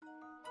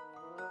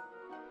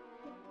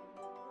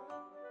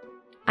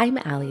I'm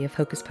Ally of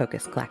Hocus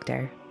Pocus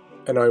Collector.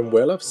 And I'm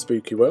Wil of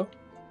Spooky Wil.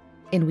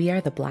 And we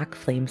are the Black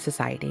Flame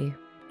Society.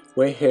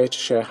 We're here to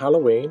share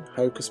Halloween,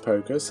 Hocus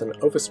Pocus, and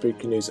other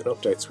spooky news and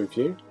updates with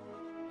you,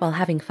 while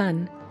having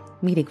fun,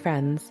 meeting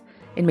friends,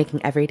 and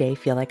making every day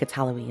feel like it's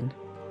Halloween.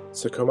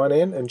 So come on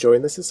in and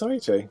join the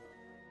society.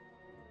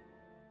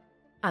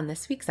 On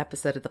this week's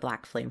episode of the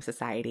Black Flame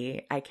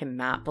Society, I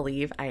cannot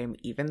believe I am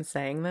even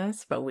saying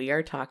this, but we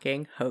are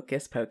talking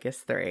Hocus Pocus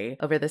 3.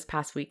 Over this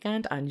past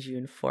weekend, on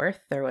June 4th,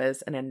 there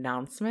was an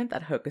announcement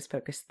that Hocus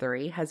Pocus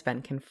 3 has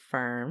been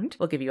confirmed.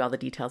 We'll give you all the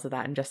details of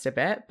that in just a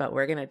bit, but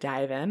we're going to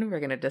dive in,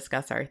 we're going to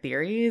discuss our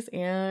theories,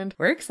 and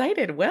we're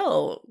excited.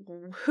 Wil,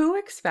 who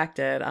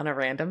expected on a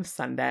random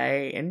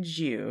Sunday in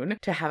June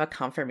to have a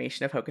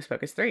confirmation of Hocus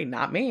Pocus 3?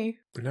 Not me.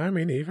 No,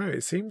 me neither.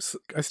 It seems,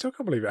 I still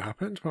can't believe it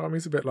happened. Part of me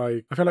is a bit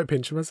like, I feel like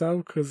pinching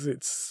myself because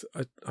it's,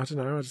 I don't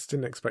know, I honestly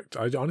didn't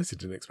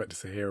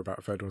expect to hear about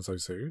a third one so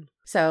soon.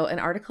 So an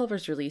article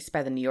was released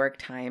by the New York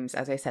Times,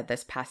 as I said,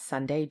 this past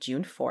Sunday,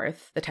 June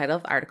 4th. The title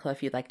of the article,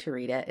 if you'd like to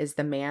read it, is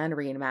The Man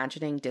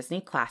Reimagining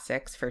Disney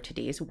Classics for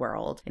Today's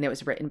World, and it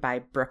was written by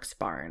Brooks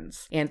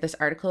Barnes. And this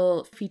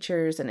article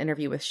features an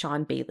interview with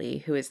Sean Bailey,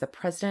 who is the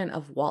president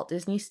of Walt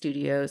Disney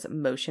Studios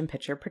Motion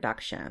Picture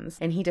Productions,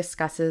 and he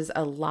discusses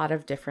a lot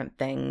of different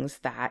things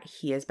that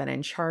he has been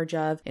in charge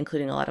of,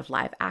 including a lot of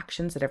live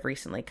actions that have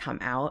recently come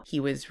out. He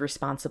was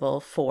responsible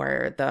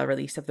for the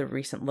release of the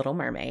recent Little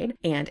Mermaid,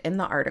 and in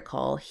the article,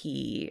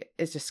 he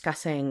is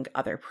discussing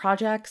other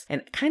projects,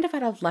 and kind of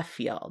out of left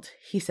field,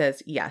 he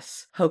says,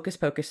 yes, Hocus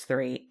Pocus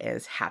 3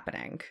 is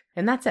happening.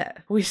 And that's it.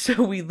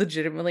 We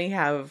legitimately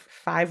have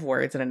 5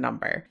 words and a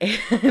number,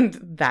 and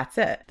that's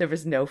it. There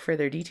was no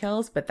further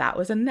details, but that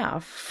was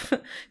enough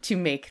to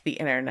make the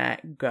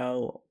internet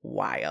go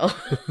wild.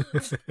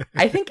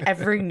 I think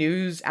every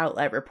news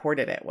outlet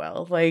reported it,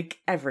 Wil.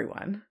 Like,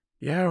 everyone.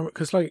 Yeah,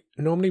 because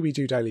normally we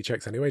do daily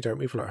checks anyway, don't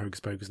we, for Hocus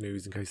Pocus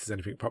news in case there's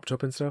anything popped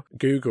up and stuff.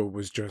 Google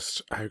was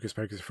just Hocus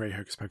Pocus 3,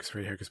 Hocus Pocus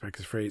 3, Hocus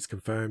Pocus 3, it's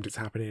confirmed, it's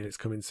happening, it's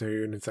coming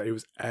soon, and so it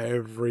was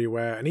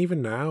everywhere. And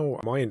even now,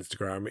 my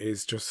Instagram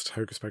is just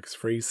Hocus Pocus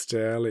 3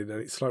 still, and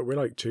it's we're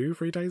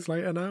 2-3 days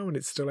later now, and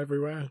it's still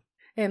everywhere.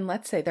 And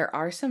let's say there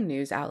are some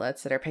news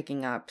outlets that are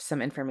picking up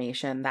some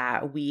information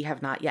that we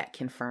have not yet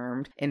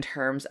confirmed in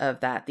terms of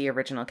that the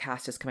original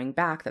cast is coming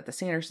back, that the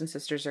Sanderson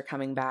sisters are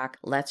coming back.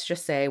 Let's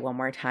just say one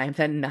more time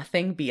that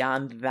nothing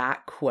beyond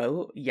that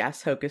quote,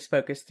 yes, Hocus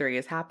Pocus 3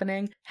 is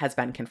happening, has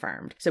been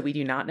confirmed. So we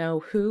do not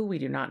know who, we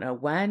do not know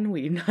when,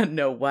 we do not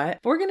know what,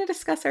 but we're going to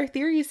discuss our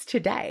theories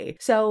today.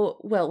 So,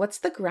 Wil, what's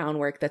the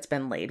groundwork that's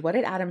been laid? What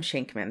did Adam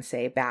Shankman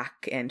say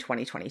back in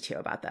 2022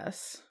 about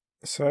this?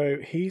 So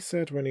he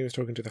said when he was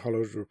talking to the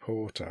Hollywood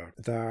Reporter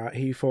that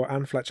he thought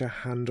Anne Fletcher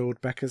handled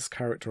Becca's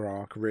character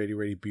arc really,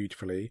 really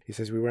beautifully. He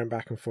says we went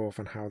back and forth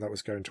on how that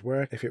was going to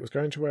work, if it was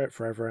going to work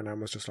forever, and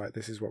Anne was just like,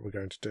 this is what we're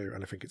going to do.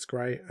 And I think it's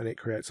great, and it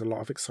creates a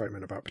lot of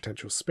excitement about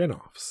potential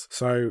spin-offs.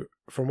 So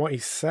from what he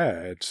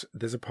said,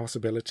 there's a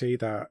possibility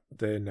that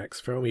the next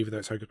film, even though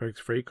it's Hocus Pocus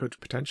 3, could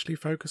potentially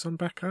focus on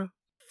Becca.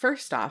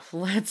 First off,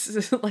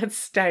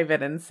 let's dive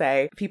in and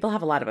say people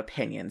have a lot of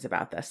opinions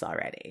about this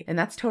already. And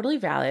that's totally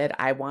valid.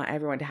 I want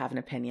everyone to have an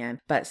opinion,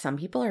 but some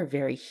people are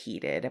very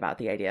heated about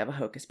the idea of a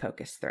Hocus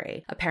Pocus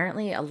 3.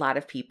 Apparently, a lot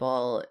of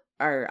people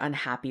are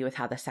unhappy with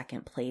how the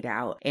second played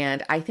out.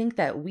 And I think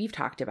that we've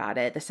talked about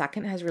it. The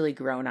second has really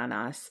grown on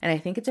us. And I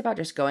think it's about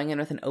just going in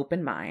with an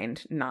open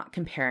mind, not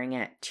comparing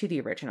it to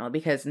the original,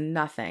 because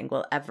nothing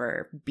will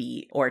ever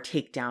beat or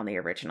take down the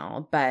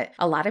original. But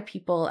a lot of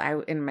people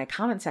in my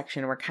comment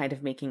section were kind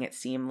of making it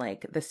seem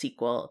like the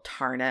sequel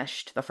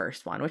tarnished the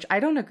first one, which I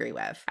don't agree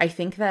with. I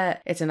think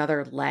that it's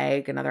another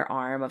leg, another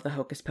arm of the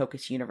Hocus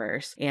Pocus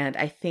universe. And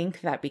I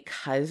think that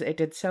because it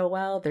did so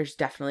well, there's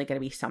definitely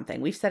going to be something.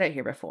 We've said it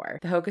here before.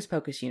 The Hocus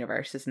Pocus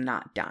universe is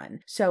not done.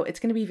 So it's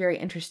going to be very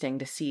interesting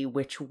to see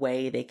which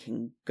way they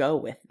can go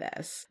with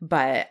this.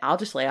 But I'll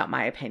just lay out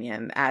my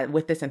opinion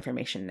with this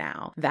information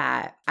now,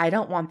 that I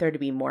don't want there to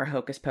be more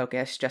Hocus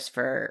Pocus just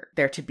for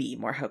there to be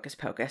more Hocus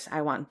Pocus.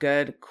 I want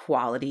good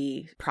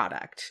quality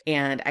product.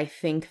 And I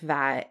think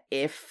that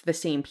if the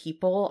same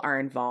people are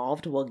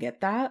involved, we'll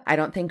get that. I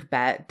don't think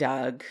Bet,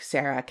 Doug,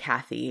 Sarah,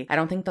 Kathy, I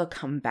don't think they'll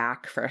come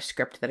back for a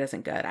script that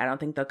isn't good. I don't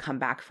think they'll come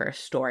back for a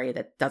story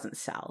that doesn't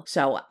sell.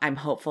 So I'm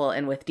hopeful,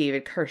 and with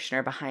David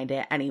Kirshner behind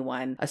it,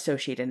 anyone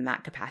associated in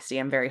that capacity,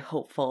 I'm very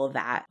hopeful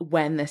that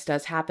when this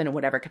does happen, in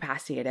whatever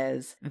capacity it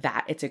is,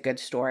 that it's a good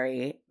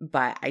story.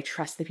 But I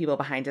trust the people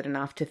behind it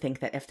enough to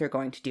think that if they're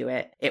going to do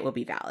it, it will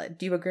be valid.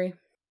 Do you agree?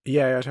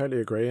 Yeah, I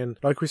totally agree. And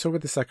like we saw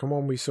with the second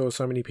one, we saw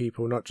so many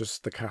people, not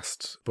just the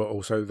cast, but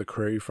also the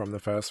crew from the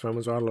first film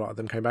as well. A lot of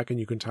them came back, and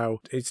you can tell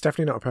it's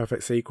definitely not a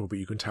perfect sequel, but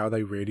you can tell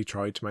they really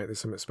tried to make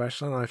this something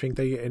special. And I think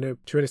they,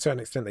 to a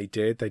certain extent, they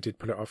did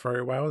pull it off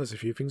very well. There's a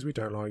few things we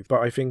don't like, but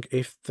I think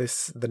if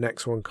the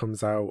next one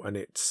comes out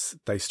and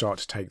they start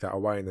to take that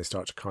away and they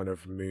start to kind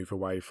of move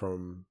away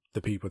from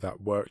the people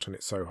that worked on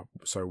it so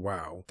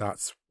well,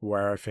 that's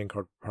where I think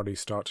I'd probably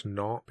start to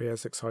not be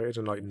as excited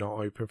and not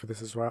open for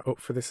this as well,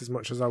 up for this as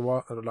much as I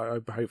want, and I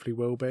hopefully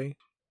will be.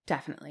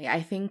 Definitely.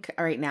 I think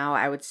right now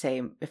I would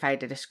say, if I had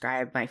to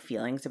describe my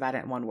feelings about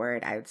it in one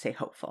word, I would say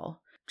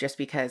hopeful. Just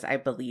because I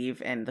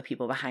believe in the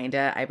people behind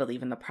it, I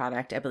believe in the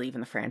product, I believe in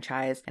the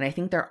franchise, and I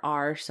think there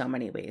are so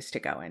many ways to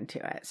go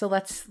into it. So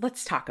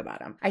let's talk about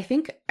them. I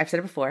think I've said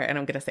it before, and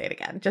I'm going to say it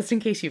again, just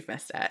in case you've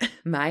missed it.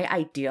 My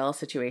ideal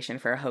situation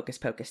for a Hocus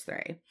Pocus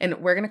 3,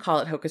 and we're going to call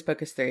it Hocus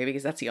Pocus 3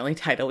 because that's the only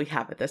title we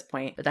have at this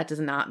point, but that does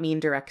not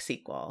mean direct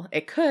sequel.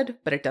 It could,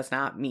 but it does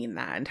not mean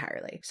that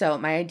entirely. So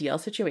my ideal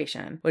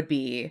situation would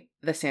be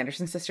the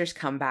Sanderson sisters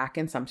come back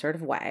in some sort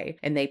of way,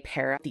 and they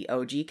pair up the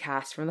OG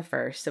cast from the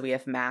first. So we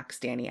have Max,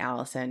 Danny,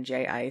 Allison,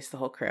 Jay Ice, the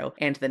whole crew,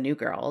 and the new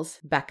girls,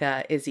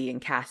 Becca, Izzy,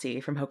 and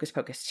Cassie from Hocus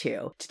Pocus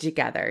 2, to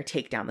together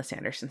take down the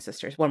Sanderson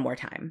sisters one more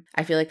time.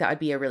 I feel like that would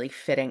be a really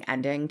fitting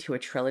ending to a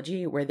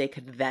trilogy where they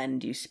could then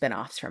do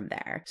spin-offs from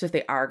there. So if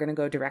they are going to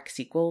go direct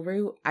sequel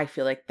route, I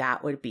feel like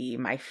that would be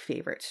my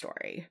favorite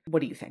story.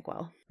 What do you think,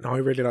 Will? No, I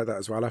really like that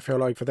as well. I feel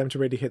like for them to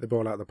really hit the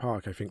ball out of the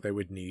park, I think they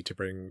would need to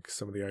bring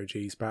some of the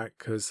OGs back,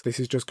 because this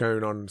is just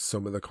going on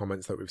some of the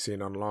comments that we've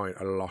seen online.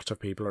 A lot of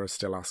people are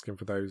still asking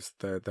for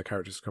the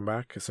characters to come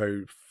back.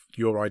 So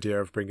your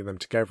idea of bringing them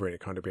together and it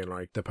kind of being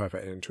like the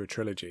perfect end to a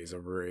trilogy is a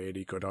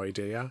really good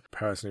idea.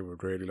 Personally,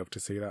 would really love to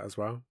see that as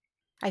well.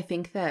 I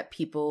think that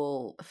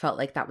people felt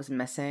like that was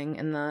missing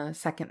in the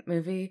second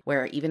movie,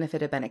 where even if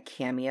it had been a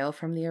cameo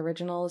from the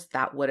originals,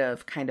 that would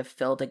have kind of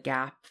filled a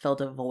gap,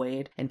 filled a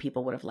void, and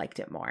people would have liked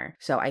it more.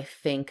 So I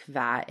think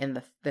that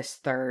in this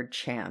third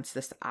chance,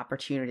 this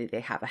opportunity they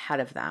have ahead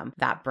of them,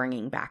 that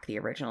bringing back the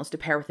originals to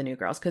pair with the new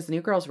girls, because the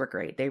new girls were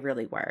great. They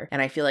really were.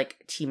 And I feel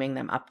like teaming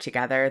them up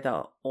together,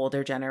 the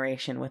older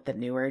generation with the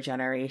newer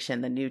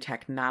generation, the new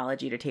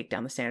technology to take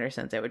down the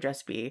Sandersons,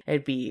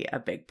 it'd be a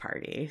big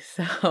party.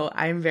 So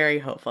I'm very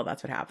hopeful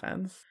that's what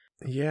happens.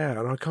 Yeah,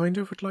 and I kind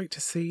of would like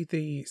to see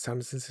the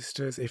Sanderson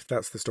sisters, if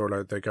that's the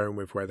storyline they're going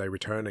with where they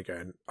return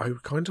again. I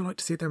would kind of like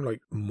to see them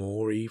like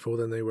more evil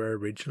than they were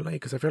originally,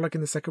 because I feel like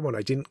in the second one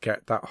I didn't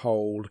get that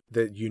whole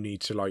that you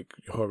need to like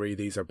hurry,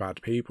 these are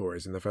bad people,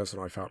 whereas in the first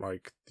one I felt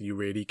like you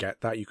really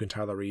get that. You can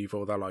tell they're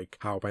evil, they're like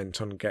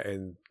hell-bent on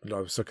getting,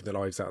 sucking the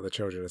lives out of the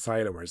children of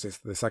Salem, whereas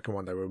the second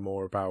one they were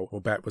more about, or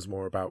Bet was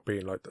more about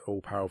being like the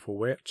all-powerful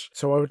witch.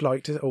 So I would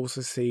like to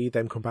also see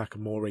them come back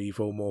more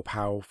evil, more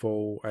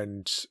powerful,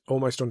 and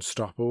almost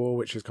unstoppable,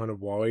 which is kind of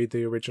why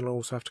the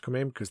originals have to come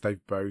in, because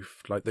they've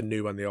both, like the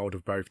new and the old,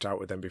 have both dealt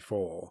with them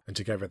before, and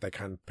together they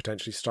can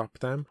potentially stop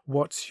them.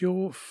 What's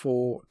your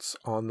thoughts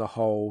on the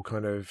whole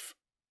kind of,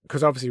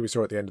 because obviously we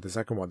saw at the end of the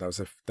second one there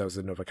was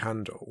another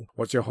candle.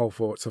 What's your whole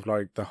thoughts of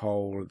like the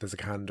whole there's a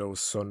candle,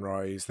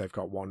 sunrise, they've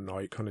got one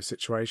night kind of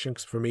situation?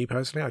 Because for me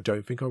personally, I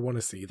don't think I want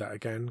to see that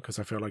again, because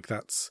I feel like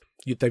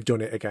they've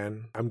done it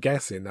again. I'm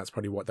guessing that's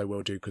probably what they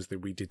will do, because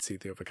we did see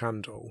the other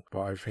candle,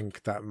 but I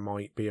think that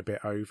might be a bit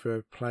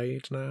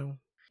overplayed now.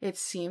 It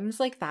seems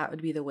like that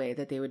would be the way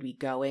that they would be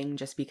going,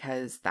 just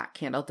because that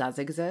candle does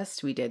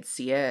exist. We did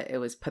see it. It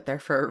was put there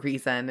for a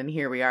reason, and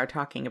here we are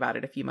talking about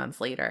it a few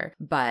months later.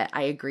 But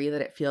I agree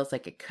that it feels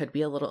like it could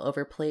be a little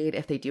overplayed.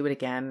 If they do it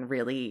again,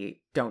 really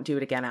don't do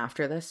it again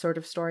after this sort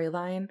of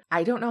storyline.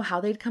 I don't know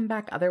how they'd come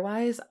back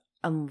otherwise,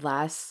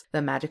 unless the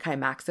Magicae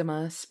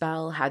Maxima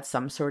spell had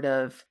some sort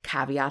of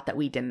caveat that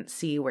we didn't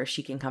see, where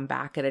she can come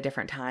back at a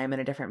different time in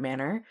a different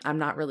manner. I'm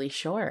not really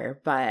sure,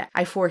 but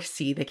I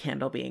foresee the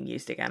candle being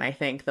used again. I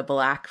think the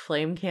black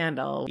flame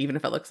candle, even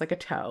if it looks like a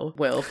toe,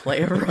 will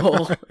play a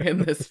role in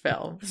this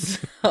film.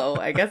 So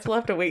I guess we'll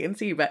have to wait and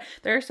see, but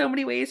there are so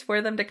many ways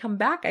for them to come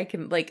back.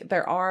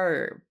 There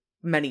are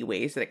many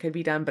ways that it could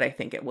be done, but I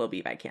think it will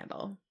be by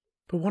candle.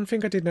 But one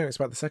thing I did notice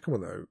about the second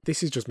one, though,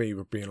 this is just me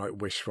being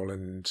like wishful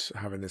and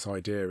having this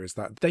idea, is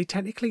that they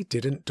technically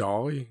didn't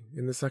die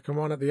in the second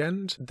one at the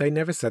end. They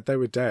never said they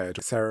were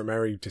dead. Sarah and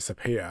Mary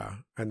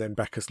disappear, and then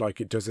Becca's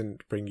like, it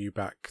doesn't bring you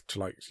back to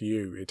like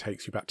you, it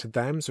takes you back to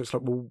them. So it's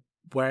like, well,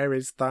 where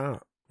is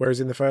that? Whereas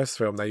in the first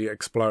film, they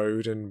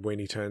explode and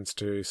Winnie turns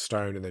to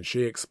stone and then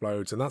she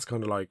explodes. And that's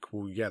kind of like,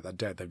 well, yeah, they're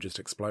dead. They've just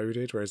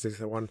exploded. Whereas this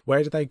one,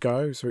 where do they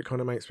go? So it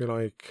kind of makes me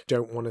like,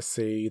 don't want to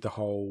see the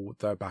whole,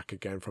 they're back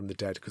again from the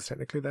dead, because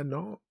technically they're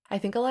not. I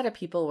think a lot of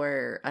people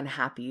were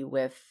unhappy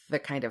with the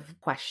kind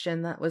of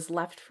question that was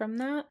left from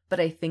that.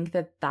 But I think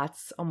that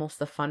that's almost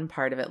the fun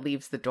part of it,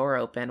 leaves the door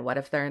open. What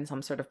if they're in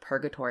some sort of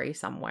purgatory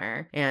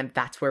somewhere and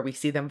that's where we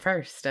see them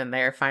first and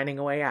they're finding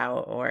a way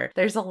out? Or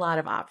there's a lot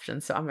of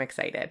options. So I'm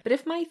excited. But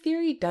if my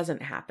theory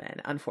doesn't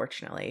happen,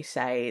 unfortunately,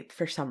 say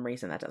for some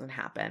reason that doesn't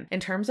happen, in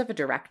terms of a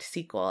direct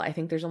sequel, I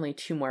think there's only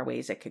two more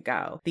ways it could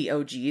go. The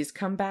OGs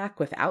come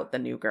back without the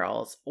new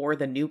girls, or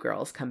the new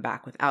girls come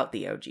back without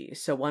the OGs.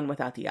 So one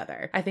without the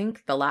other. I think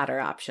the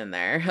latter option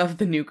there of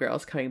the new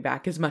girls coming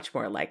back is much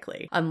more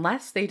likely,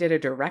 unless they did a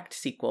direct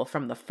sequel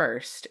from the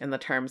first in the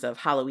terms of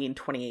Halloween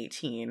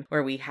 2018,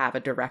 where we have a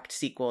direct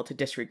sequel to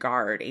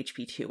disregard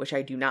HP2, which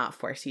I do not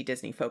foresee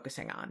Disney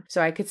focusing on.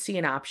 So I could see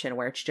an option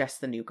where it's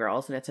just the new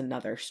girls and it's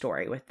another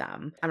story with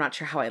them. I'm not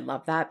sure how I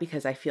love that,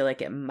 because I feel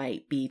like it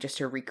might be just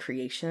a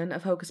recreation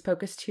of Hocus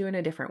Pocus 2 in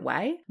a different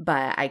way,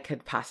 but I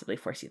could possibly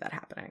foresee that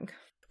happening.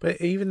 But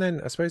even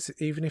then, I suppose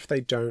even if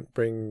they don't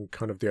bring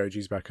kind of the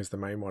OGs back as the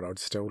main one, I'd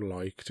still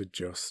like to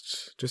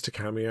just a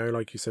cameo,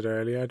 like you said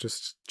earlier,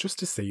 just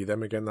to see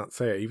them again.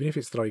 That's it. Even if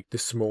it's like the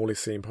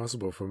smallest scene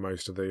possible for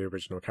most of the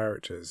original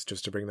characters,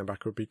 just to bring them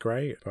back would be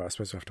great. But I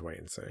suppose we have to wait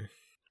and see.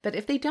 But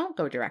if they don't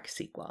go direct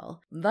sequel,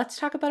 let's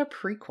talk about a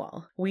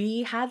prequel.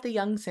 We had the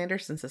young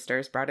Sanderson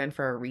sisters brought in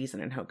for a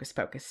reason in Hocus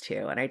Pocus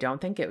 2, and I don't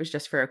think it was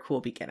just for a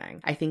cool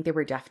beginning. I think they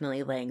were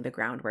definitely laying the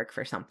groundwork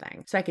for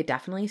something. So I could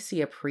definitely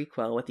see a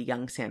prequel with the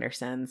young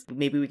Sandersons.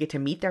 Maybe we get to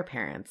meet their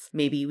parents.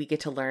 Maybe we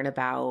get to learn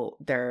about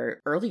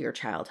their earlier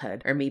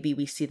childhood, or maybe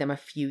we see them a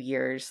few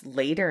years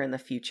later in the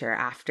future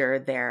after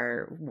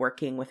they're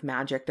working with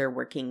magic. They're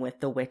working with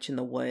the witch in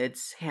the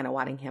woods, Hannah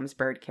Waddingham's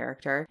bird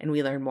character, and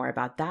we learn more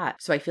about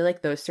that. So I feel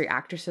like those three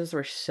actresses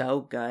were so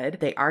good.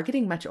 They are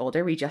getting much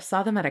older. We just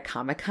saw them at a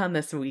Comic-Con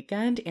this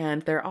weekend,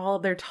 and they're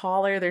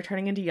taller, they're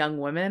turning into young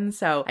women.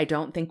 So I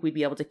don't think we'd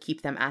be able to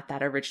keep them at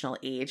that original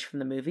age from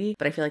the movie,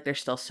 but I feel like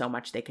there's still so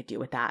much they could do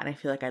with that. And I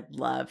feel like I'd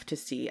love to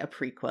see a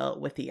prequel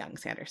with the young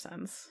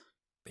Sandersons.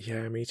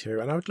 Yeah, me too.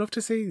 And I would love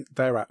to see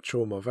their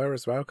actual mother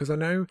as well, because I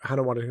know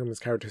Hannah Waddingham's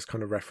character is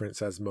kind of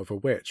referenced as Mother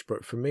Witch,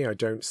 but for me, I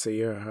don't see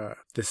her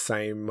the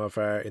same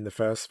mother in the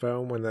first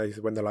film. When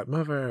they're like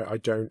Mother, I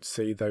don't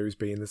see those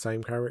being the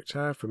same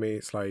character. For me,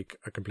 it's like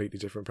a completely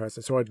different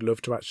person. So I'd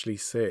love to actually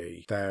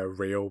see their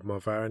real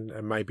mother, and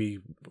maybe,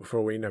 for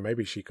all we know,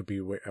 maybe she could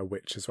be a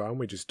witch as well, and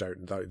we just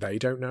don't know. They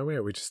don't know it.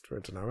 I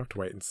don't know, I have to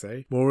wait and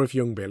see. More of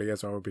young Billy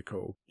as well would be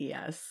cool.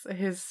 Yes,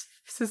 his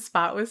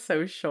spot was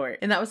so short.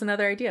 And that was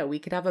another idea. We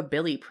could have a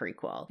Billy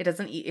prequel.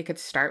 It could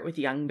start with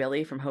young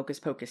Billy from Hocus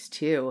Pocus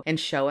 2 and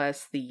show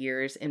us the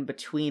years in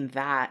between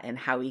that and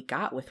how he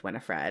got with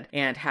Winifred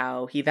and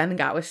how he then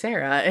got with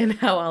Sarah and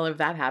how all of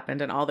that happened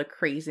and all the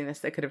craziness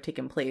that could have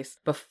taken place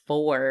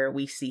before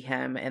we see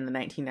him in the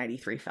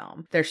 1993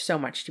 film. There's so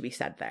much to be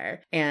said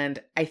there.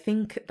 And I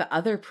think the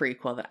other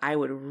prequel that I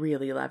would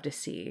really love to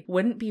see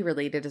wouldn't be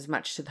related as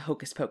much to the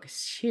Hocus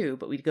Pocus 2,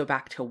 but we'd go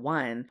back to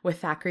 1 with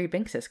Thackeray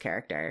Binks's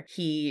character.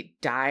 He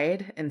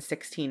died in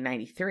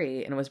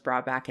 1693 and was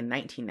brought back in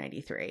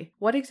 1993.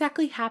 What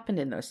exactly happened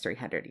in those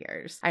 300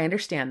 years? I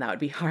understand that would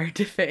be hard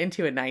to fit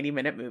into a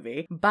 90-minute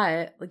movie,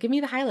 but give me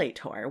the highlight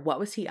tour. What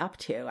was he up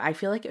to? I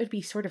feel like it would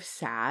be sort of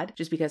sad,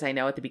 just because I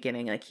know at the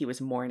beginning, like, he was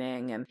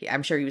mourning, and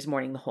I'm sure he was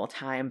mourning the whole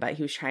time, but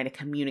he was trying to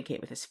communicate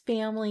with his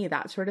family,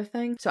 that sort of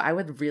thing. So I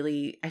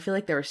feel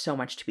like there was so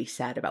much to be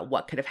said about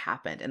what could have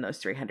happened in those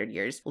 300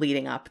 years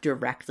leading up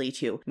directly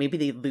to, maybe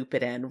they loop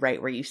it in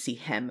right where you see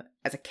him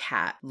as a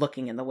cat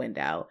looking in the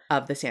window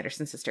of the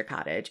Sanderson sister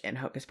cottage in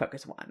Hocus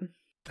Pocus 1.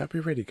 That'd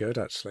be really good,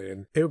 actually.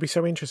 And it would be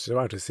so interesting as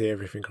well to see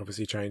everything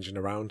obviously changing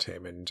around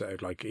him and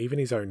like even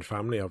his own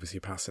family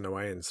obviously passing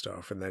away and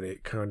stuff. And then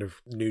it kind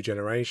of new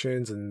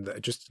generations and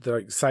just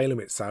like Salem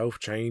itself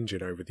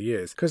changing over the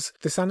years. Because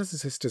the Sanderson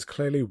sisters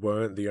clearly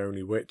weren't the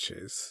only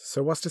witches.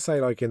 So what's to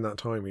say like in that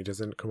time he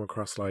doesn't come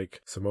across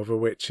like some other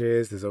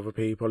witches, there's other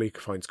people, he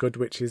finds good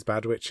witches,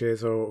 bad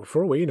witches, or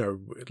for all we know,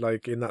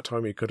 like in that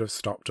time he could have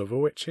stopped other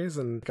witches.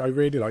 And I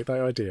really like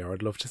that idea.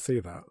 I'd love to see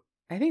that.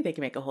 I think they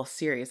can make a whole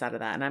series out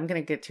of that. And I'm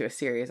going to get to a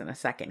series in a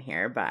second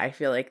here, but I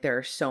feel like there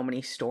are so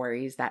many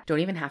stories that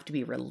don't even have to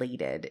be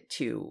related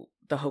to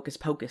the Hocus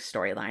Pocus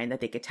storyline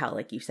that they could tell,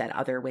 like you said,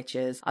 other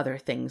witches, other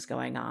things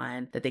going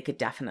on, that they could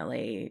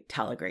definitely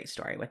tell a great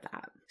story with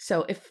that.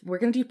 So if we're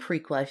going to do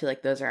prequel, I feel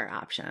like those are our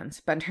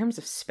options. But in terms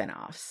of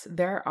spin-offs,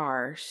 there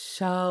are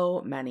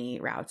so many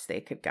routes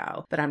they could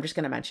go, but I'm just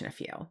going to mention a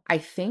few. I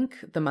think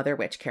the Mother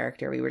Witch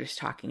character we were just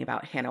talking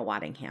about, Hannah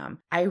Waddingham,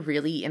 I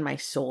really in my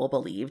soul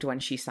believed when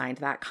she signed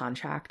that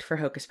contract for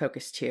Hocus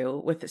Pocus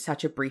 2 with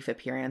such a brief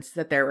appearance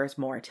that there was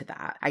more to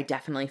that. I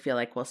definitely feel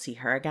like we'll see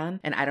her again,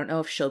 and I don't know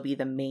if she'll be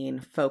the main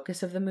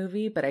focus of the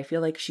movie, but I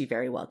feel like she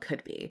very well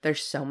could be.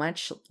 There's so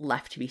much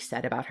left to be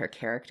said about her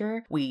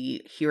character.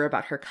 We hear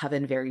about her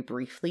coven very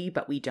briefly,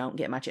 but we don't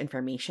get much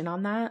information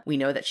on that. We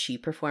know that she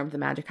performed the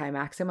Magicae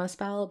Maxima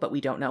spell, but we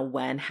don't know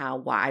when, how,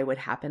 why would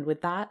happen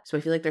with that. So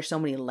I feel like there's so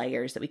many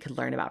layers that we could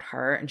learn about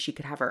her, and she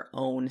could have her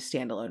own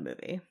standalone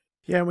movie.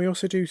 Yeah, and we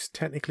also do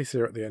technically see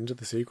her at the end of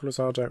the sequel as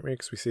well, don't we?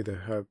 Because we see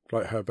her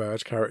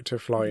bird character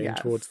flying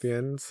towards the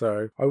end.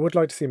 So I would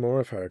like to see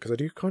more of her, because I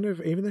do kind of,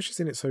 even though she's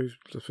in it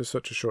for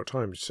such a short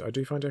time, I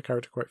do find her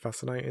character quite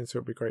fascinating. So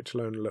it'd be great to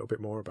learn a little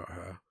bit more about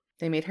her.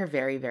 They made her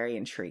very, very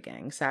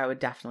intriguing, so I would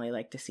definitely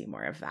like to see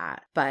more of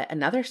that. But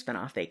another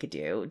spinoff they could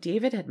do,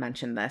 David had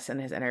mentioned this in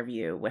his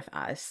interview with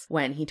us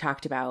when he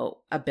talked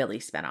about a Billy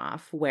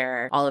spinoff,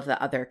 where all of the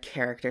other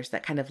characters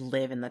that kind of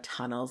live in the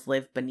tunnels,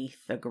 live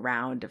beneath the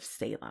ground of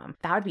Salem.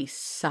 That would be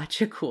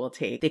such a cool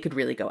take. They could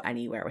really go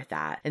anywhere with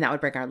that. And that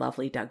would bring our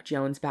lovely Doug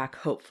Jones back,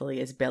 hopefully,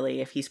 as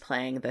Billy, if he's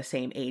playing the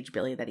same age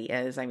Billy that he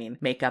is. I mean,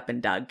 Makeup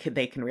and Doug,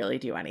 they can really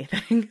do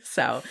anything.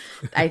 So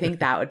I think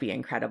that would be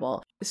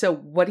incredible. So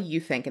what do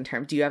you think in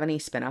terms, do you have any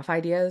spin-off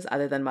ideas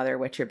other than Mother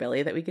Witch or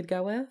Billy that we could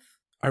go with?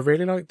 I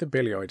really like the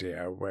Billy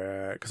idea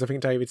because I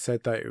think David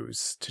said that it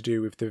was to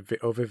do with the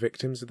other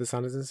victims of the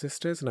Sanderson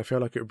sisters, and I feel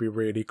like it would be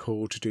really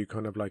cool to do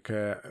kind of like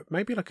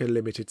maybe like a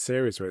limited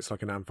series where it's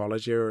like an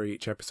anthology, or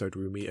each episode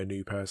we meet a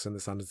new person the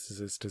Sanderson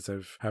sisters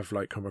have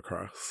like come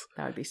across.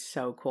 That would be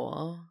so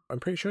cool. I'm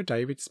pretty sure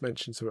David's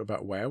mentioned something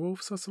about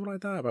werewolves or something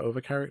like that, about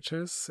other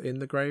characters in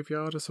the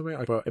graveyard or something.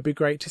 But it'd be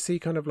great to see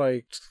kind of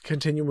like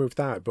continuing with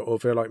that, but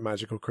other like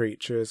magical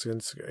creatures,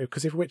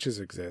 because if witches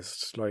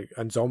exist, like,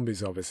 and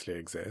zombies obviously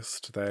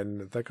exist,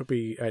 then there could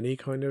be any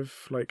kind of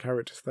like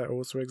characters that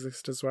also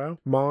exist as well.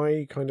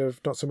 My kind of,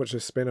 not so much a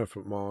spin-off,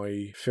 but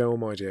my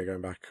film idea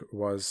going back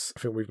was, I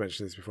think we've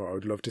mentioned this before, I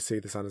would love to see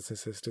the Sanderson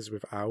sisters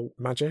without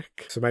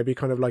magic. So maybe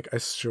kind of like a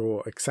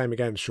short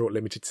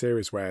limited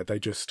series where they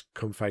just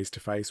come face to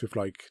face with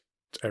like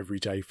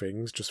everyday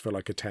things just for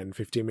like a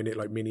 10-15 minute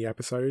like mini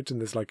episode, and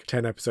there's like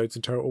 10 episodes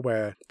in total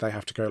where they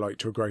have to go like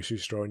to a grocery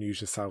store and use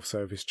the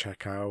self-service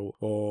checkout,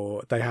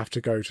 or they have to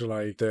go to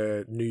like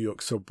the New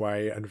York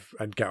subway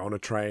and get on a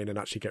train and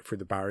actually get through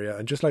the barrier,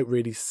 and just like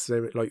really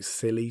like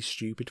silly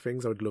stupid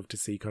things. I would love to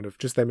see kind of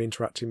just them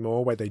interacting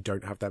more where they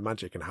don't have their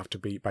magic and have to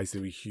be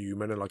basically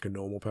human and like a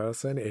normal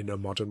person in a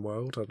modern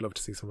world. I'd love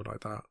to see something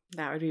like that.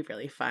 That would be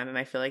really fun, and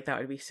I feel like that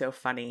would be so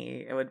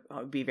funny. It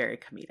would be very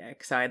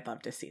comedic, so I'd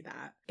love to see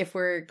that. If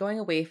we're going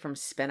away from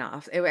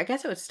spin-offs, I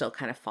guess it would still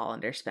kind of fall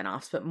under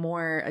spin-offs, but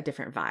more a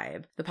different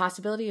vibe. The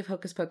possibility of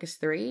Hocus Pocus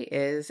 3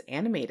 is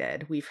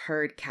animated. We've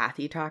heard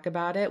Kathy talk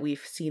about it.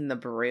 We've seen The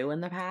Brew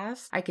in the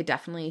past. I could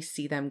definitely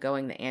see them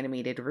going the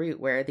animated route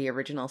where the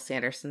original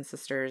Sanderson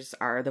sisters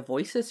are the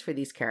voices for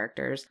these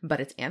characters, but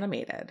it's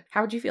animated.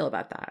 How would you feel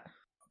about that?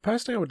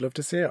 Personally, I would love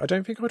to see it. I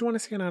don't think I would want to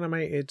see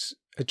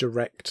a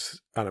direct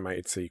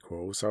animated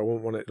sequel, so I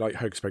wouldn't want it like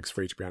Hocus Pocus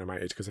 3 to be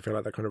animated, because I feel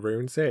like that kind of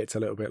ruins it. It's a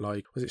little bit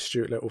like, was it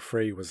Stuart Little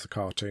 3 was the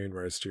cartoon,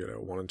 whereas Stuart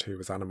Little 1 and 2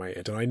 was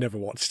animated, and I never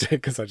watched it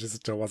because I just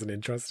still wasn't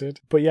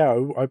interested. But yeah,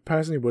 I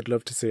personally would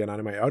love to see an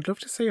animated. I'd love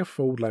to see a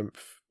full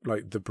length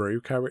like the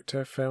Brew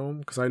character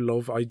film, because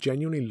I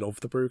genuinely love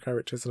the Brew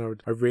characters,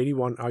 and I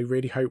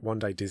really hope one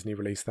day Disney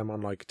release them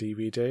on like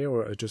DVD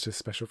or just as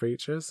special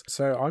features.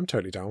 So I'm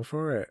totally down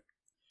for it.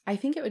 I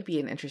think it would be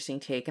an interesting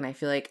take, and I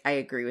feel like I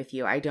agree with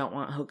you. I don't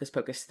want Hocus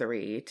Pocus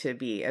 3 to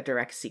be a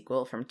direct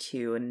sequel from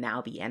 2 and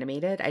now be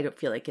animated. I don't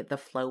feel like the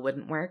flow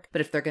wouldn't work,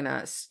 but if they're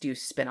gonna do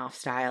spin-off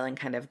style and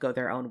kind of go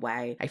their own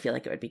way, I feel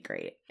like it would be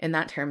great. In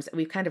that terms,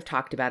 we've kind of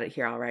talked about it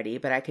here already,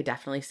 but I could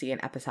definitely see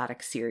an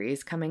episodic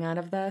series coming out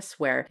of this,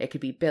 where it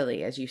could be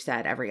Billy, as you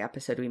said, every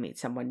episode we meet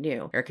someone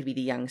new, or it could be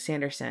the young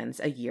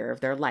Sandersons, a year of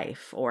their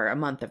life, or a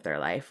month of their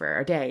life, or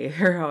a day,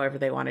 or however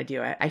they want to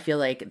do it. I feel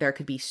like there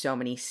could be so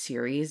many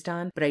series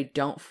done, but I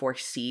don't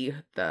foresee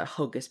the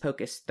Hocus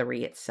Pocus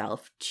 3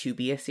 itself to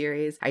be a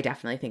series. I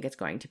definitely think it's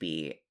going to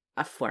be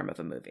a form of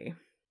a movie.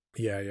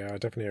 Yeah, I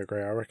definitely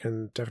agree. I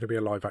reckon definitely be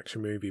a live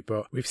action movie,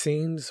 but we've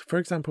seen, for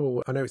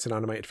example, I know it's an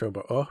animated film,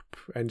 but Up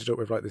ended up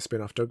with like the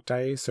spin-off Doug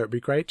Days, so it'd be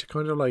great to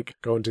kind of like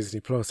go on Disney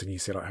Plus and you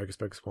see like Hocus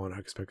Pocus 1,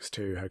 Hocus Pocus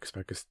 2, Hocus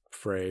Pocus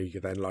 3,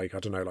 then like, I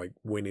don't know, like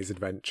Winnie's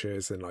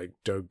Adventures and like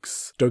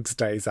Doug's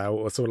Days Out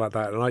or something like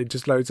that, and like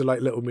just loads of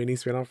like little mini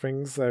spin-off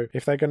things. So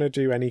if they're going to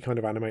do any kind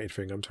of animated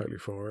thing, I'm totally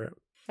for it.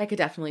 I could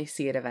definitely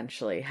see it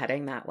eventually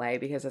heading that way,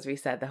 because as we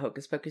said, the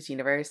Hocus Pocus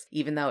universe,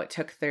 even though it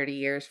took 30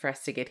 years for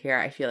us to get here,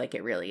 I feel like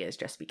it really is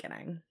just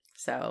beginning.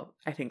 So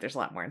I think there's a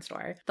lot more in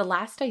store. The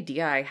last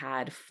idea I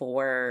had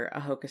for a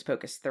Hocus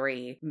Pocus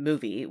 3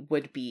 movie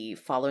would be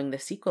following the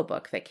sequel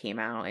book that came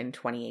out in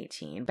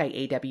 2018 by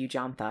A.W.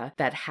 Jontha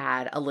that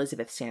had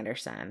Elizabeth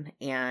Sanderson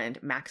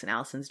and Max and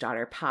Allison's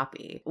daughter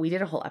Poppy. We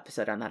did a whole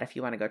episode on that if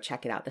you want to go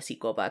check it out, the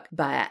sequel book.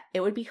 But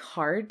it would be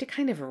hard to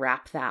kind of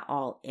wrap that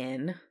all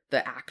in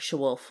the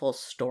actual full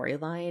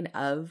storyline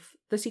of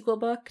the sequel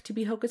book to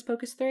be Hocus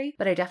Pocus 3,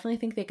 but I definitely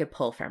think they could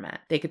pull from it.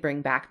 They could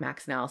bring back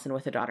Max and Allison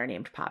with a daughter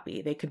named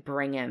Poppy. They could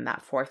bring in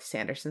that fourth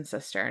Sanderson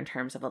sister in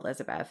terms of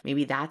Elizabeth.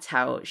 Maybe that's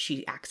how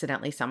she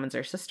accidentally summons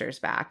her sisters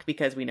back,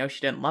 because we know she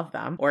didn't love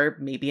them, or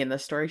maybe in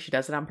this story she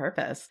does it on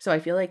purpose. So I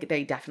feel like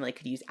they definitely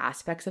could use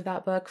aspects of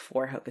that book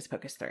for Hocus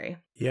Pocus 3.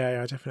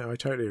 Yeah, I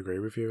totally agree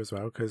with you as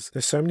well, because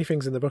there's so many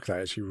things in the book that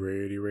I actually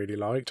really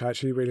liked. I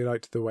actually really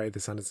liked the way the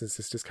Sanderson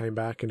sisters came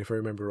back, and if I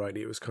remember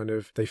rightly, it was kind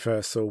of, they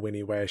first saw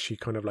Winnie where she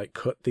kind of like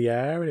cut the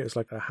air, and it was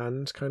like her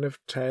hand kind of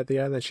teared the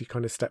air, and then she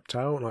kind of stepped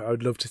out. Like, I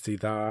would love to see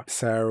that.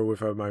 Sarah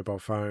with her mobile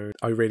phone,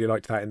 I really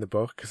liked that in the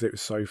book because it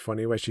was so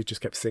funny where she just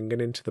kept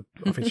singing into the,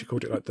 I think she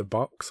called it like the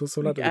box or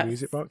something, like Yes. the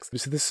music box.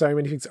 So there's so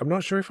many things. I'm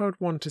not sure if I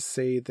would want to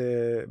see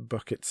the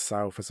book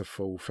itself as a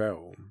full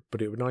film,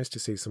 but it would be nice to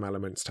see some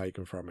elements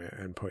taken from it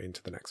and put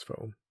into the next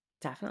film.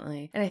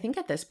 Definitely. And I think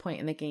at this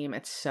point in the game,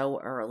 it's so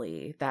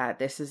early that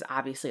this is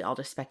obviously all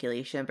just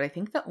speculation. But I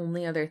think the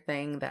only other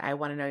thing that I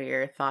want to know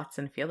your thoughts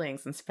and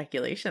feelings and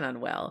speculation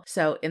on, Will.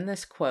 So in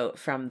this quote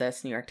from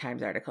this New York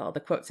Times article, the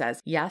quote says,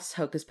 "Yes,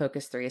 Hocus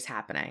Pocus 3 is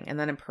happening." And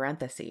then in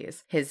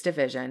parentheses, his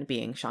division,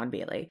 being Sean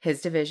Bailey,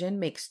 his division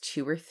makes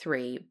 2 or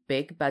 3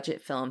 big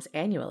budget films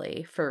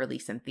annually for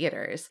release in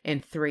theaters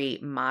and 3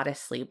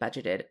 modestly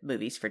budgeted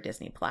movies for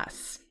Disney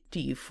Plus. Do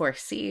you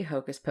foresee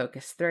Hocus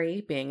Pocus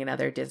 3 being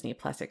another Disney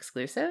Plus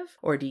exclusive?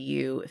 Or do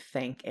you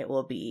think it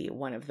will be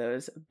one of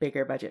those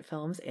bigger budget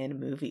films in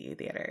movie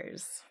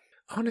theaters?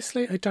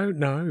 Honestly, I don't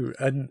know.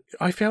 And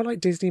I feel like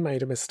Disney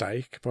made a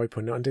mistake by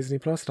putting it on Disney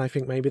Plus, and I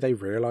think maybe they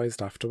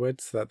realised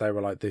afterwards that they were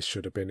like, this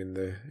should have been in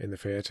the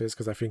theatres,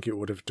 because I think it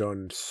would have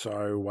done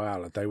so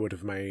well. They would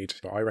have made,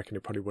 I reckon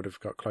it probably would have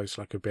got close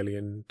to like $1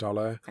 billion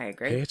I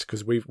agree. hit,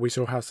 because we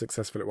saw how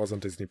successful it was on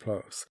Disney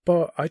Plus.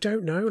 But I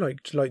don't know,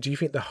 like do you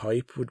think the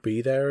hype would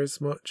be there as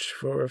much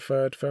for a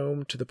third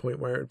film to the point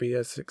where it would be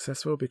as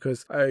successful?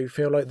 Because I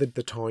feel like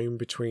the time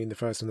between the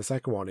first and the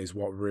second one is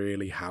what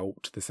really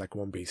helped the second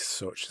one be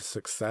such a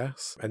success.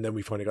 And then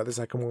we finally got the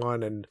second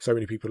one, and so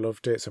many people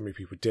loved it, so many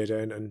people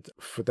didn't. And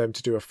for them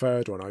to do a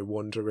third one, I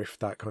wonder if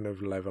that kind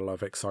of level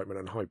of excitement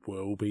and hype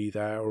will be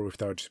there, or if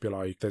they'll just be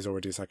like, there's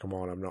already a second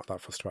one, I'm not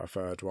that fussed about a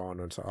third one.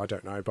 And so I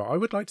don't know, but I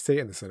would like to see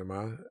it in the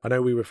cinema. I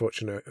know we were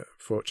fortunate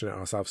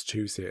ourselves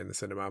to see it in the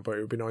cinema, but it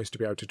would be nice to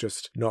be able to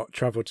just not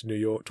travel to New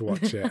York to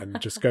watch it and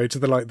just go to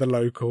the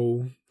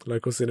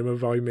local cinema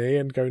by me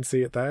and go and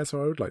see it there.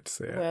 So I would like to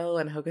see it. Well,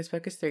 when Hocus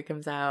Pocus 3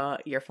 comes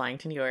out, you're flying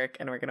to New York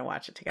and we're going to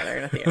watch it together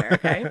in a theater,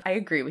 okay? I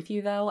agree with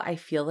you, though. I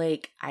feel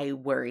like I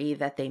worry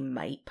that they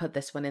might put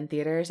this one in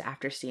theaters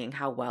after seeing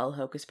how well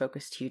Hocus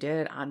Pocus 2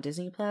 did on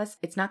Disney Plus.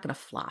 It's not going to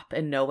flop.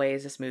 In no way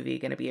is this movie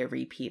going to be a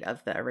repeat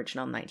of the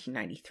original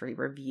 1993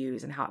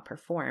 reviews and how it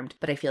performed,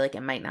 but I feel like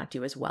it might not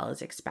do as well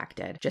as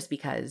expected, just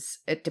because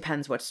it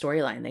depends what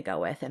storyline they go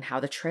with and how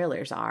the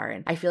trailers are.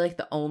 And I feel like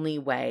the only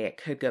way it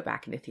could go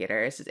back into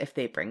theaters is if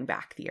they bring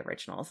back the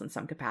originals in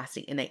some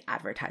capacity and they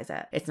advertise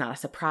it. It's not a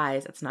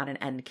surprise. It's not an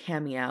end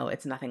cameo.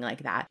 It's nothing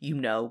like that. You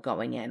know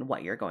going in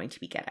what you're going to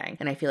be getting.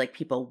 And I feel like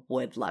people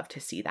would love to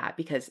see that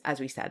because, as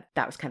we said,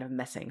 that was kind of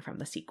missing from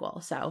the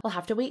sequel. So we'll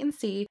have to wait and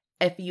see.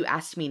 If you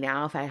asked me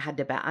now if I had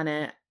to bet on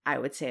it, I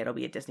would say it'll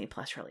be a Disney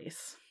Plus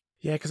release.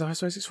 Yeah, because I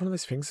suppose it's one of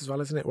those things as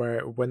well, isn't it, where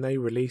when they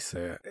release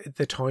it,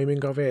 the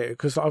timing of it,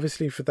 because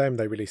obviously for them,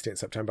 they released it in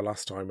September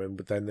last time, and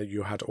then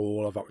you had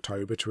all of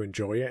October to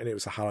enjoy it, and it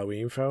was a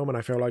Halloween film, and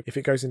I feel like if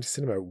it goes into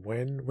cinema,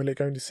 when will it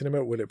go into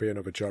cinema? Will it be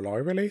another July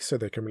release, so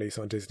they can release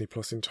it on Disney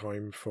Plus in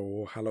time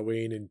for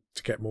Halloween and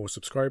to get more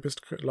subscribers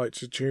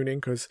to tune in?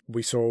 Because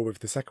we saw with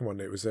the second one,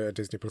 it was a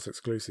Disney Plus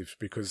exclusive,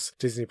 because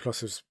Disney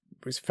Plus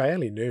was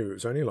fairly new. It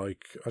was only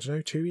like, I don't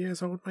know, 2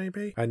 years old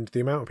maybe, and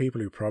the amount of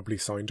people who probably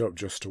signed up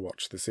just to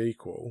watch the sequel,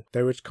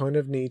 they would kind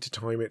of need to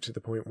time it to the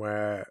point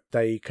where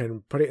they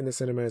can put it in the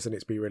cinemas and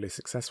it's be really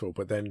successful,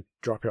 but then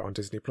drop it on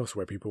Disney Plus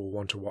where people will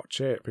want to watch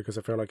it. Because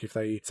I feel like if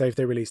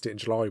they released it in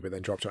July but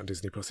then dropped it on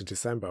Disney Plus in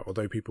December,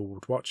 although people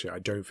would watch it, I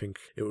don't think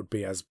it would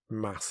be as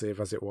massive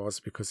as it was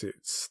because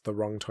it's the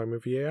wrong time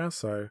of year.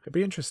 So it'd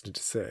be interesting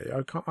to see.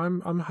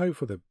 I'm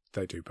hopeful that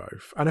they do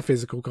both, and a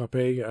physical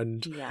copy,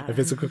 and a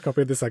physical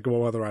copy of the second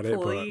one while they're at it.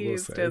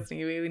 Please, but we'll see.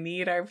 Disney, we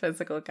need our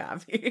physical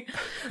copy.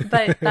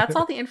 But that's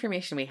all the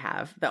information we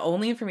have. The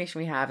only information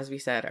we have, as we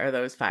said, are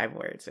those 5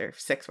 words or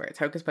 6 words.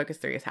 Hocus Pocus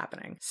 3 is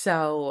happening.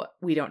 So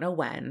we don't know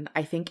when.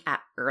 I think at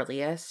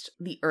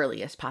the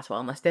earliest possible,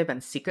 unless they've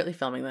been secretly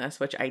filming this,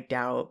 which I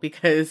doubt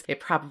because it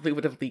probably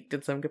would have leaked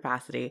in some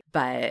capacity.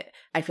 But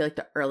I feel like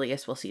the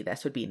earliest we'll see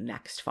this would be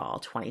next fall,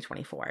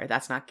 2024.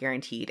 That's not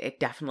guaranteed. It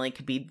definitely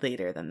could be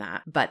later than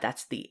that. But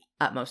that's the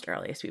utmost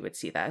earliest we would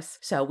see this.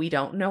 So we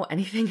don't know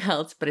anything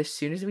else, but as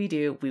soon as we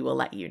do, we will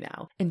let you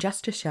know. And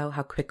just to show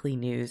how quickly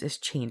news is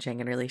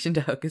changing in relation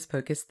to Hocus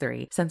Pocus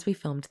 3, since we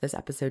filmed this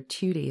episode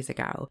 2 days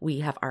ago,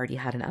 we have already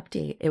had an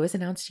update. It was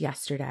announced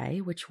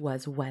yesterday, which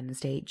was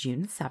Wednesday,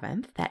 June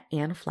 7th, that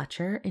Anne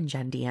Fletcher and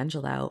Jen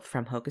D'Angelo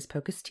from Hocus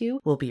Pocus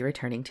 2 will be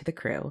returning to the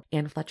crew.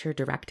 Anne Fletcher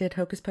directed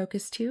Hocus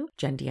Pocus 2.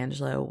 Jen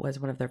D'Angelo was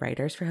one of the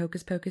writers for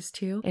Hocus Pocus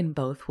 2, and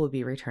both will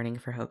be returning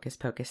for Hocus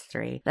Pocus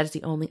 3. That is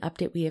the only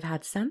update we have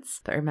had since.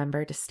 But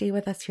remember to stay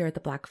with us here at the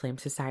Black Flame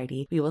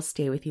Society. We will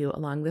stay with you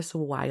along this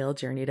wild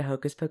journey to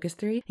Hocus Pocus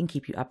 3 and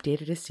keep you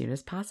updated as soon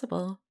as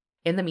possible.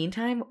 In the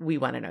meantime, we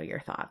want to know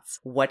your thoughts.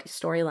 What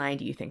storyline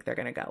do you think they're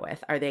going to go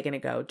with? Are they going to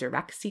go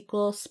direct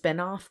sequel,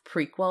 spin-off,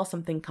 prequel,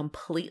 something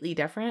completely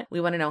different? We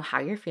want to know how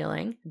you're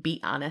feeling.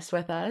 Be honest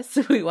with us.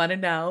 We want to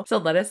know. So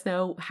let us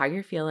know how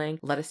you're feeling.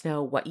 Let us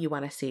know what you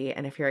want to see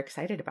and if you're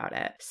excited about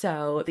it.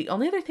 So the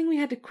only other thing we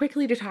had to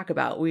quickly talk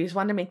about, we just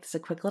wanted to make this a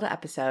quick little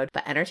episode,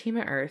 but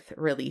Entertainment Earth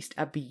released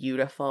a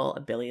beautiful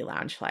Billy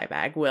Loungefly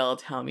bag. Will,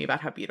 tell me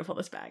about how beautiful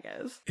this bag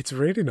is. It's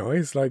really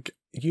nice. Like,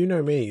 you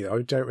know me,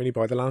 I don't really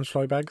buy the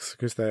Loungefly bags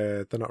because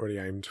they're not really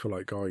aimed for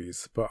like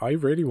guys, but I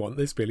really want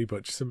this Billy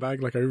Butcherson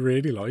bag. Like, I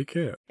really like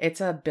it.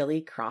 It's a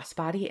Billy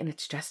crossbody and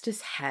it's just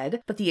his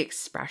head, but the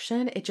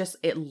expression,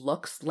 it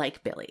looks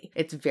like Billy.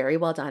 It's very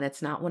well done.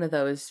 It's not one of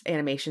those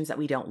animations that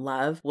we don't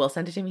love. Will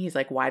sent it to me. He's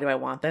like, why do I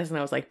want this? And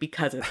I was like,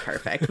 because it's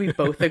perfect. We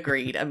both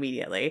agreed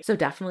immediately. So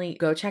definitely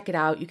go check it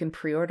out. You can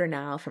pre-order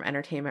now from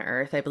Entertainment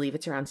Earth. I believe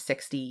it's around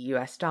 $60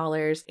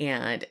 US.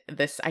 And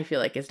this, I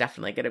feel like, is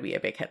definitely going to be a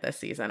big hit this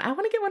season. I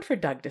want to get one for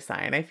Doug to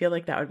sign. I feel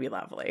like that would be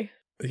lovely.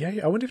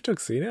 Yeah, I wonder if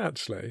Doug's seen it,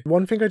 actually.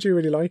 One thing I do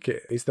really like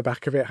it is the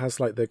back of it has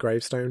like the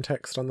gravestone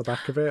text on the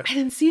back of it. I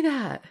didn't see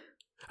that.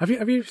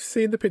 Have you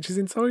seen the pictures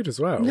inside as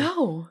well?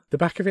 No. The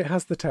back of it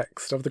has the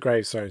text of the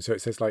gravestone, so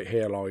it says like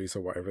 "Here lies" or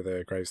whatever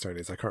the gravestone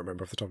is. I can't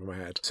remember off the top of my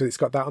head. So it's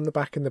got that on the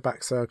back in the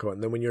back circle,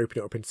 and then when you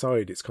open it up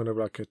inside, it's kind of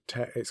like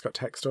it's got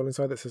text all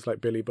inside that says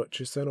like Billy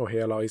Butcherson or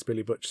 "Here lies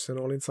Billy Butcherson"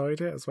 all inside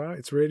it as well.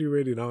 It's really,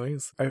 really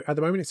nice. At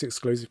the moment, it's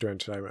exclusive to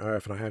Entertainment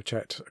Earth, and I have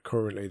checked.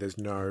 Currently, there's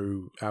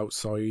no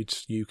outside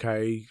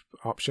UK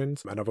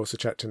options, and I've also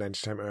checked, and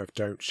Entertainment Earth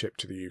don't ship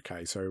to the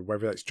UK. So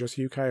whether that's just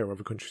UK or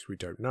other countries, we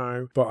don't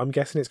know. But I'm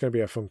guessing it's going to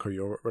be a Funko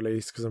Europe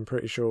release, because I'm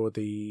pretty sure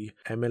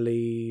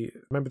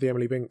remember the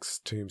Emily Binks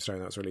tombstone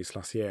that was released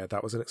last year?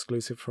 That was an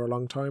exclusive for a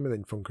long time, and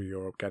then Funko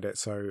Europe get it.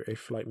 So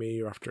if, like me,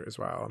 you're after it as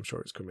well, I'm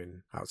sure it's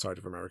coming outside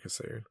of America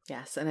soon.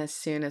 Yes, and as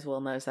soon as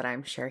Will knows that,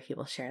 I'm sure he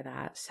will share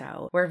that.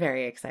 So we're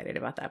very excited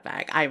about that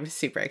bag. I'm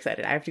super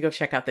excited. I have to go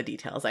check out the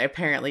details. I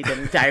apparently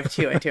didn't dive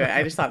too into it.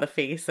 I just saw the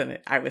face and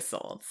I was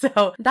sold.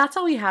 So that's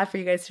all we have for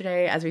you guys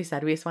today. As we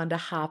said, we just wanted to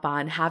hop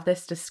on, have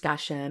this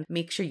discussion,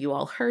 make sure you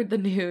all heard the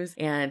news,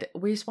 and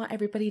we just want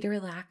everybody to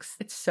relax.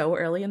 It's so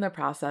early in the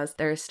process.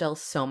 There is still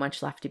so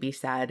much left to be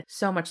said,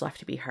 so much left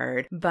to be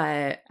heard.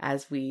 But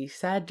as we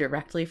said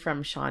directly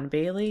from Sean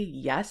Bailey,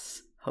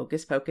 yes,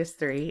 Hocus Pocus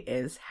 3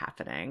 is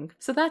happening.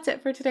 So that's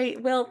it for today.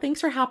 Will,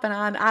 thanks for hopping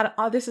on.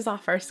 This is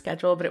off our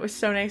schedule, but it was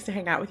so nice to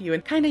hang out with you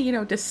and kind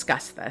of,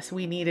 discuss this.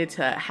 We needed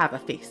to have a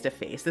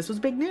face-to-face. This was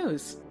big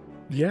news.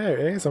 Yeah, it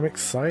is. I'm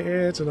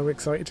excited, and I'm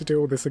excited to do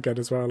all this again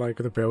as well, like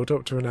the build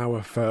up to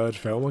our third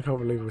film. I can't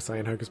believe we're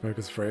saying Hocus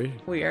Pocus 3.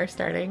 We are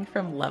starting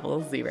from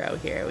level 0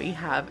 here. We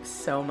have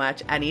so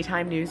much.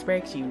 Anytime news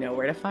breaks, you know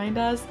where to find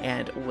us,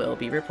 and we'll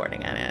be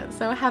reporting on it.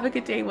 So have a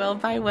good day, Will.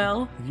 Bye,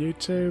 Will. You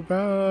too.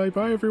 Bye.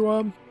 Bye,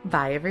 everyone.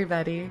 Bye,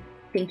 everybody.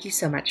 Thank you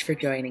so much for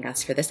joining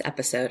us for this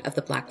episode of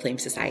the Black Flame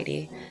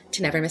Society.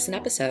 To never miss an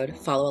episode,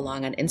 follow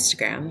along on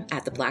Instagram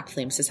at the Black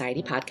Flame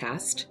Society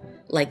Podcast,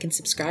 like and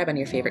subscribe on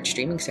your favorite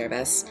streaming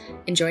service,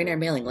 and join our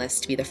mailing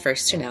list to be the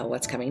first to know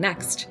what's coming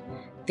next.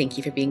 Thank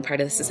you for being part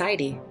of the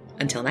society.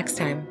 Until next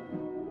time.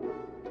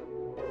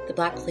 The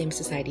Black Flame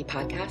Society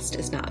Podcast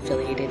is not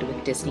affiliated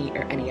with Disney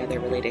or any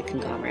other related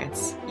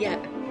conglomerates. Yet,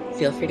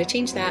 feel free to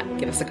change that.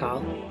 Give us a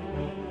call.